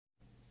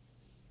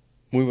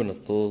Muy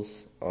buenas a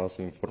todos, a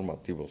su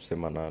informativo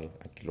semanal.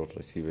 Aquí los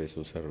recibe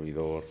su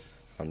servidor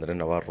André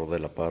Navarro de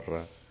la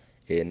Parra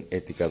en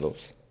Ética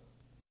 2.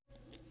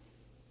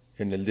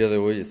 En el día de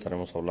hoy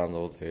estaremos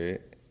hablando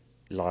de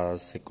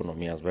las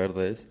economías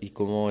verdes y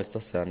cómo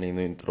éstas se han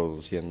ido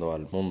introduciendo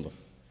al mundo.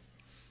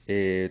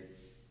 Eh,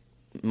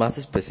 Más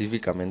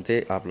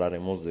específicamente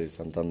hablaremos de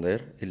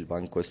Santander, el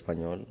banco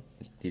español,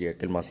 diría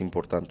que el más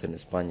importante en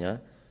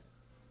España,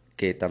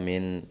 que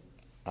también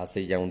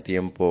hace ya un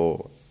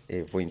tiempo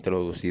fue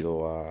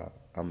introducido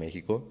a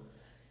México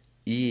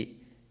y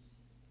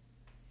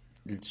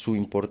su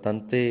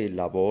importante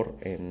labor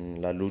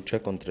en la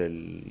lucha contra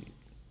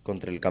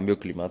el cambio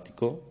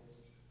climático,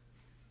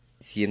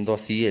 siendo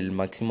así el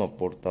máximo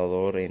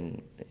aportador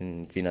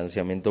en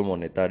financiamiento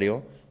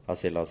monetario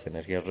hacia las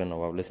energías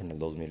renovables en el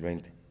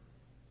 2020.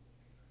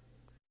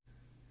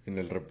 En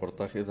el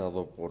reportaje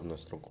dado por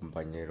nuestro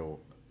compañero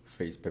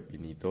Face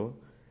Pepinito,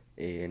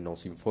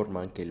 nos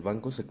informan que el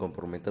banco se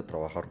compromete a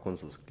trabajar con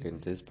sus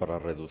clientes para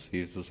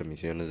reducir sus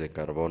emisiones de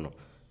carbono.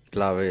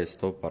 Clave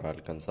esto para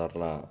alcanzar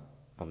la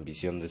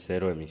ambición de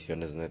cero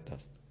emisiones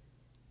netas.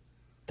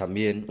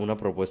 También una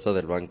propuesta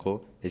del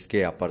banco es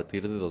que a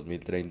partir de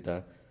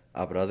 2030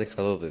 habrá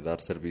dejado de dar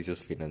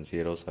servicios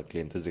financieros a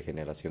clientes de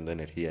generación de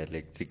energía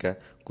eléctrica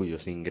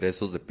cuyos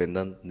ingresos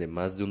dependan de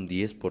más de un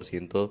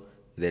 10%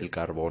 del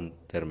carbón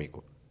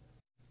térmico.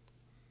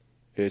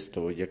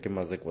 Esto ya que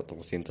más de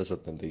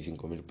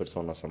 475.000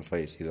 personas han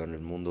fallecido en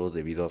el mundo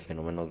debido a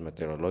fenómenos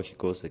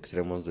meteorológicos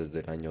extremos desde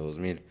el año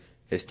 2000.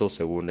 Esto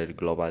según el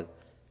Global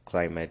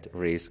Climate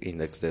Risk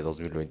Index de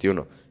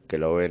 2021, que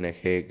la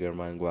ONG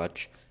German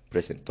Watch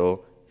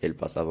presentó el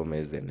pasado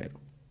mes de enero.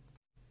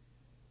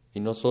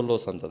 Y no solo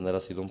Santander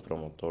ha sido un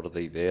promotor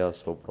de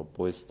ideas o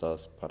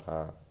propuestas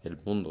para el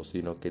mundo,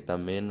 sino que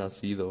también ha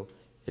sido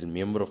el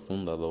miembro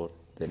fundador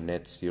de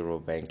Net Zero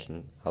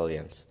Banking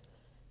Alliance.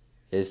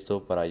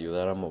 Esto para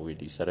ayudar a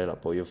movilizar el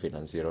apoyo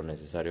financiero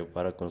necesario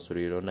para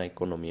construir una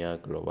economía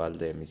global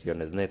de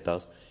emisiones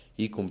netas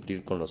y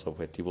cumplir con los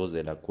objetivos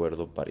del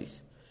Acuerdo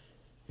París.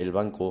 El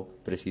banco,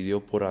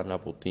 presidido por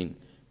Ana Putin,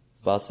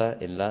 basa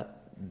en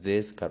la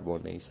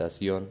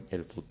descarbonización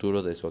el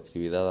futuro de su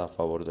actividad a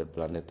favor del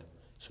planeta.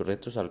 Su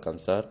reto es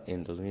alcanzar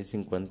en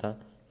 2050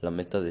 la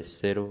meta de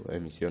cero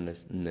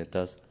emisiones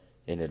netas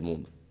en el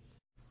mundo.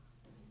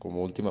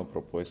 Como última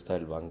propuesta,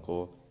 el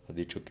banco ha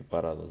dicho que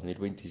para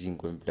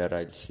 2025 empleará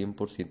el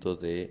 100%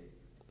 de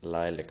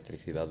la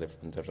electricidad de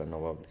fuentes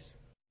renovables.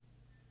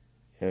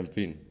 En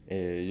fin,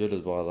 yo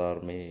les voy a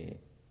dar mi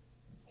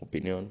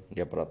opinión,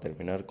 ya para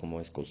terminar, como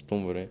es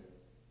costumbre.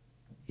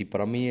 Y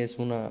para mí es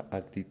una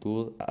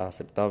actitud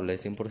aceptable,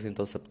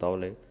 100%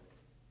 aceptable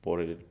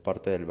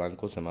parte del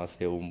banco. Se me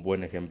hace un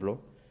buen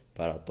ejemplo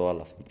para todas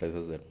las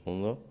empresas del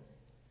mundo.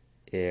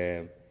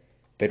 Eh,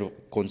 pero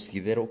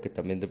considero que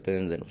también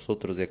dependen de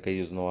nosotros, ya que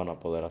ellos no van a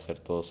poder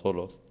hacer todo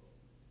solos.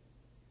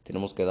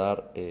 Tenemos que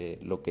dar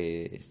lo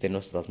que esté en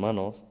nuestras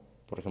manos,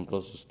 por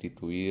ejemplo,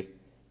 sustituir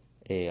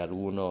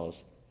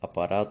algunos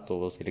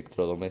aparatos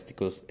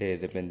electrodomésticos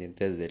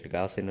dependientes del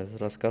gas en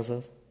nuestras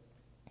casas,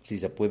 si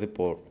se puede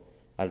por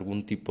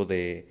algún tipo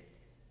de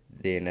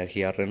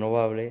energía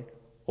renovable,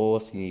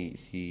 o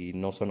si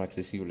no son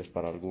accesibles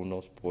para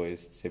algunos,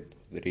 pues se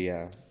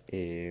podría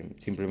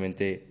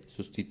simplemente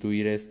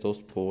sustituir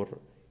estos por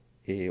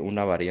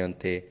una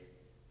variante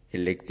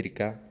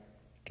eléctrica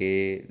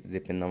que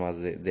dependa más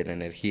de la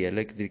energía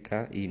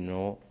eléctrica y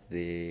no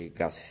de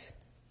gases.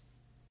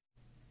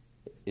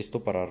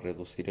 Esto para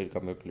reducir el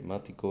cambio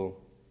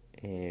climático,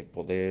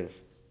 poder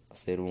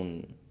hacer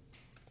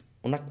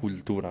una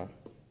cultura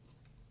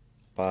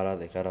para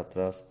dejar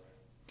atrás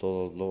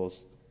todos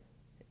los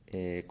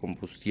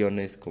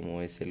combustiones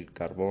como es el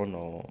carbón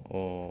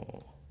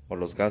o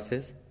los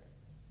gases,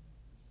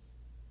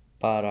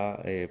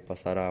 para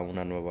pasar a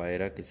una nueva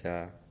era que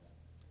sea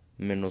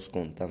menos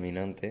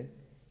contaminante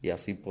y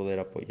así poder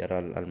apoyar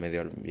al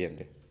medio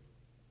ambiente.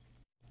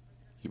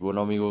 Y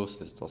bueno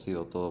amigos, esto ha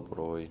sido todo por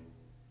hoy.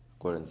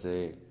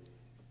 Acuérdense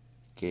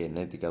que en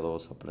Ética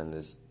 2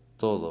 aprendes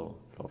todo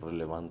lo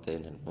relevante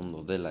en el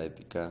mundo de la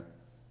ética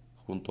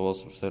junto a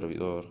su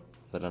servidor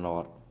de la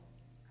Navarro.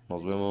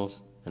 Nos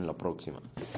vemos en la próxima.